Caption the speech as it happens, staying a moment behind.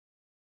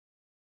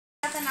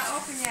nothing to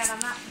open yet. I'm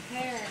not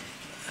prepared.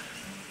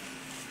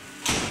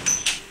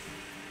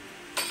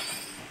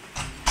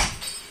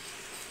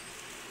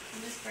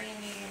 I'm just bringing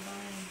you your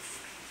buns.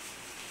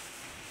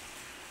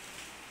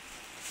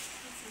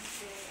 This is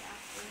very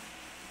after.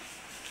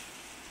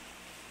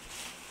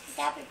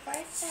 Happy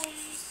birthday.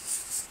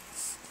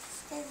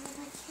 There's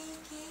my cake.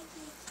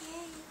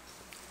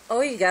 Oh,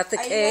 you got the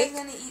cake? Are you guys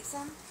gonna eat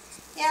some?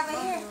 Yeah, but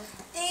here,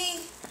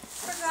 they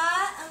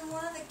forgot on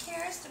one of the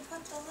carrots to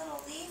put the little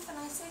leaf, and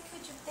I said,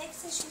 could you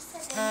fix it? She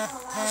said they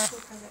don't allow to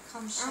because it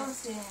comes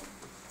shifted in.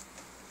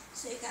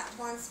 So you got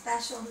one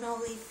special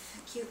no-leaf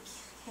cute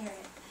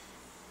carrot.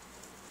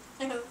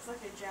 It looks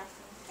like a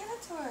jackson. Give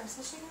it to her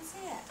so she can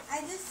see it.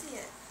 I just see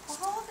it. Well,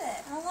 hold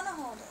it. I don't want to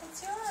hold it. It's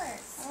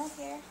yours. I don't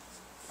care.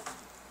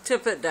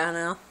 Tip it,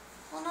 Donnell.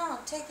 Well, no,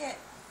 take it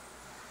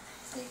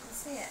so you can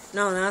see it.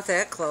 No, not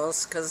that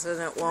close, because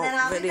then it won't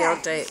Then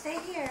videotape. Stay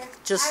here.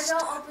 Just. I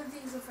don't open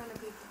things in front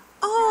of people.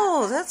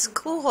 Oh, that's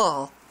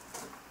cool.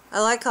 I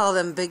like all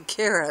them big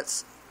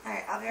carrots.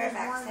 Alright, I'll be right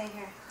back. Stay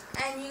here.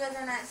 And you guys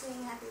are not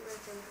saying happy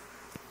birthday.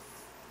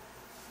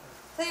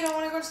 So you don't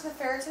want to go to the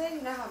fair today?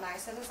 You know how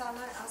nice it is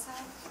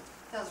outside?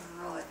 Feels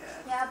really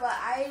good. Yeah, but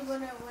I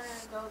wouldn't want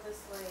to go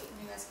this late.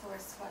 You guys can wear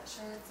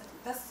sweatshirts.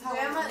 That's how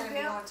Grandma- we're going to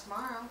be going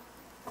tomorrow.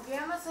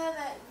 Grandma said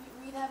that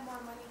we'd have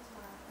more money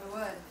tomorrow. We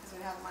would, because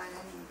we have mine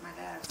and my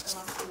dad's.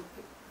 Unless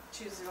we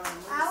choose to go to the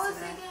movies I was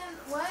today. thinking,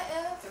 what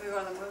if... If we go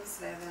to the movies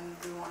today, then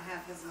we won't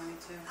have his money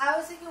too. I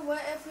was thinking,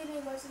 what if we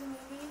didn't go to the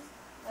movies?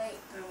 Like...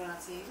 We went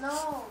out to eat?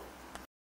 No.